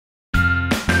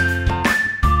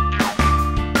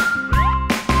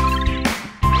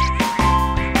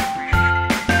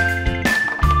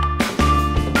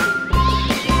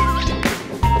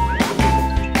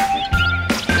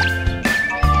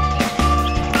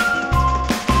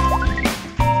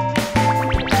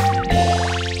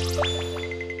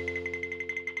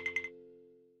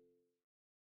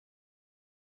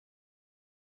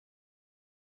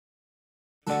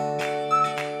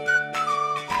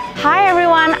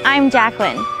I'm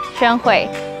Jacqueline Shenhui.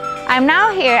 I'm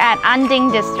now here at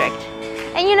Anding District.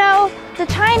 And you know, the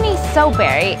Chinese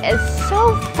soapberry is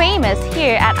so famous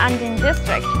here at Anding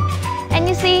District. And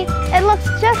you see, it looks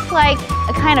just like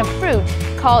a kind of fruit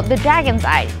called the dragon's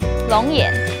eye, 龙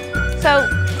眼. So,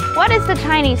 what is the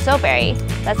Chinese soapberry?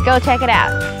 Let's go check it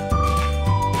out.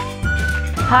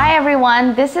 Hi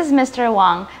everyone, this is Mr.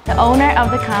 Wang, the owner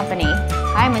of the company.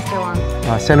 Hi Mr.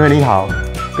 Wang. 先生你好，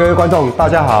各位观众大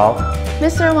家好。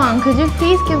Mr. Wang, could you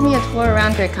please give me a tour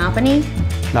around your company?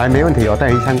 来，没问题，我带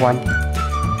你参观。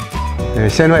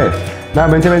先生，来我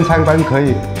们这边参观可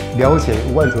以了解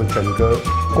五万组整个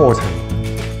过程。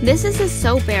This is a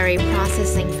soapberry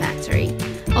processing factory.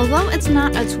 Although it's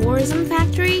not a tourism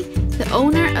factory, the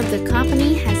owner of the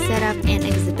company has set up an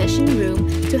exhibition room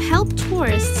to help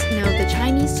tourists know the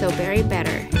Chinese soapberry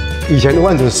better. 以前五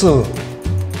万组树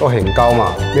都很高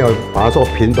嘛，没有把它做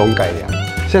品种改良。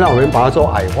现在我们把它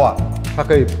做矮化，它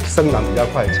可以生长比较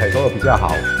快，采收的比较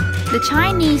好。The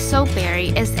Chinese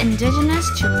soapberry is indigenous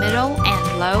to middle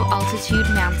and low altitude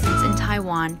mountains in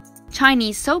Taiwan.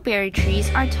 Chinese soapberry trees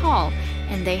are tall,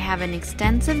 and they have an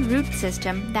extensive root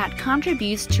system that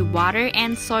contributes to water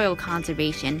and soil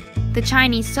conservation. The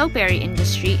Chinese soapberry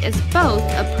industry is both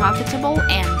a profitable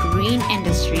and green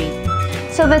industry.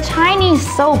 So the Chinese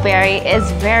soapberry is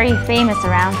very famous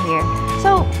around here.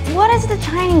 So what is the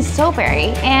Chinese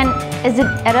soapberry, and is it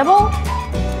edible?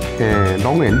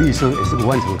 龙眼栗树也是五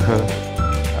万组科，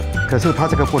可是它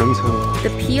这个不能吃。The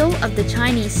peel of the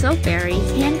Chinese soapberry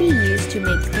can be used to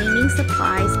make cleaning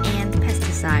supplies and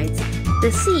pesticides. The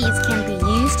seeds can be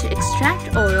used to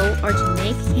extract oil or to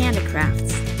make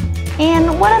handicrafts.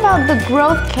 And what about the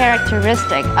growth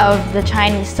characteristic of the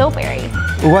Chinese soapberry?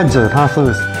 五万组它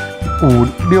是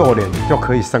5-6年就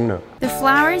可以生了。The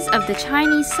flowers of the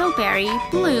Chinese soapberry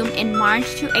bloom in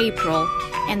March to April,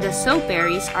 and the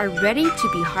soapberries are ready to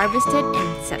be harvested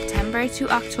in September to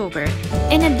October.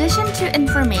 In addition to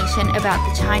information about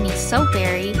the Chinese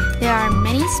soapberry, there are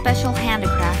many special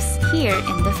handicrafts here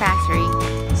in the factory.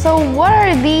 So what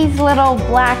are these little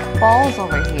black balls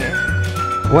over here?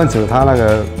 五万组它那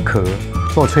个壳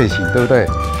做萃取，对不对？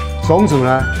种子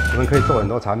呢，我们可以做很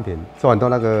多产品，做很多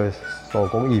那个手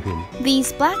工艺品。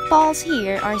These black balls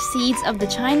here are seeds of the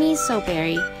Chinese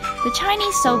soapberry. The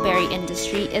Chinese soapberry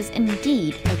industry is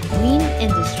indeed a green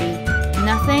industry.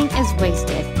 Nothing is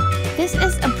wasted. This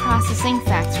is a processing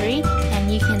factory,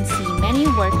 and you can see many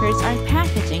workers are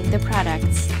packaging the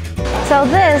products. So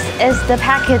this is the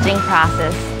packaging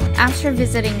process. After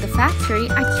visiting the factory,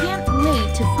 I can't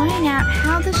wait to find out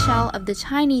how the shell of the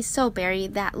Chinese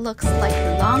soapberry that looks like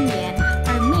longyan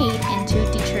are made into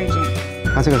detergent.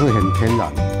 它这个是很天然，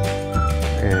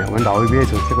我们老一辈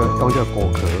子这个用这个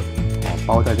果壳，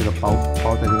包在这个包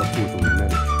在这个布组里面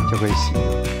就可以洗了，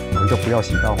我们就不要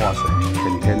洗到化水，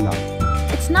很天然。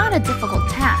It's not a difficult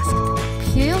task.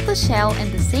 Peel the shell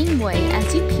in the same way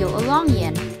as you peel a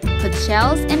longyan. Put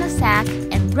shells in a sack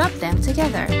and rub them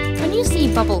together. When you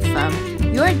see bubble foam,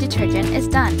 your detergent is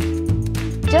done.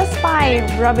 Just by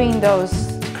rubbing those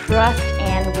crust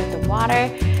and with the water,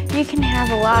 you can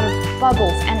have a lot of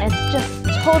bubbles, and it's just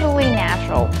totally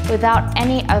natural without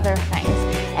any other things.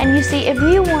 And you see, if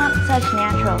you want such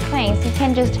natural things, you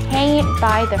can just hang it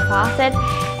by the faucet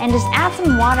and just add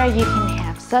some water, you can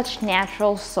have such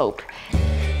natural soap.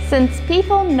 Since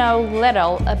people know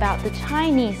little about the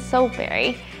Chinese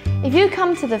soapberry, if you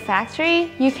come to the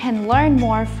factory, you can learn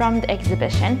more from the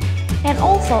exhibition and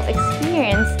also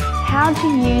experience how to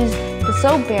use the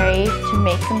soapberry to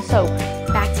make some soap.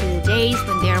 Back to the days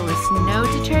when there was no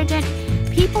detergent,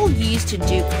 people used to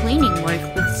do cleaning work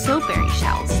with soapberry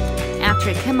shells.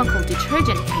 After chemical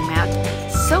detergent came out,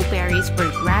 soapberries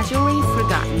were gradually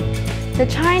forgotten. The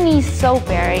Chinese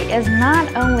soapberry is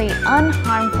not only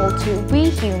unharmful to we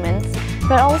humans,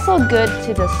 but also good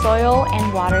to the soil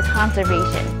and water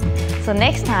conservation. So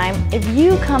next time, if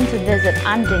you come to visit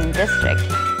Anding District,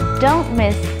 don't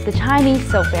miss the Chinese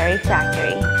soapberry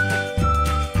factory.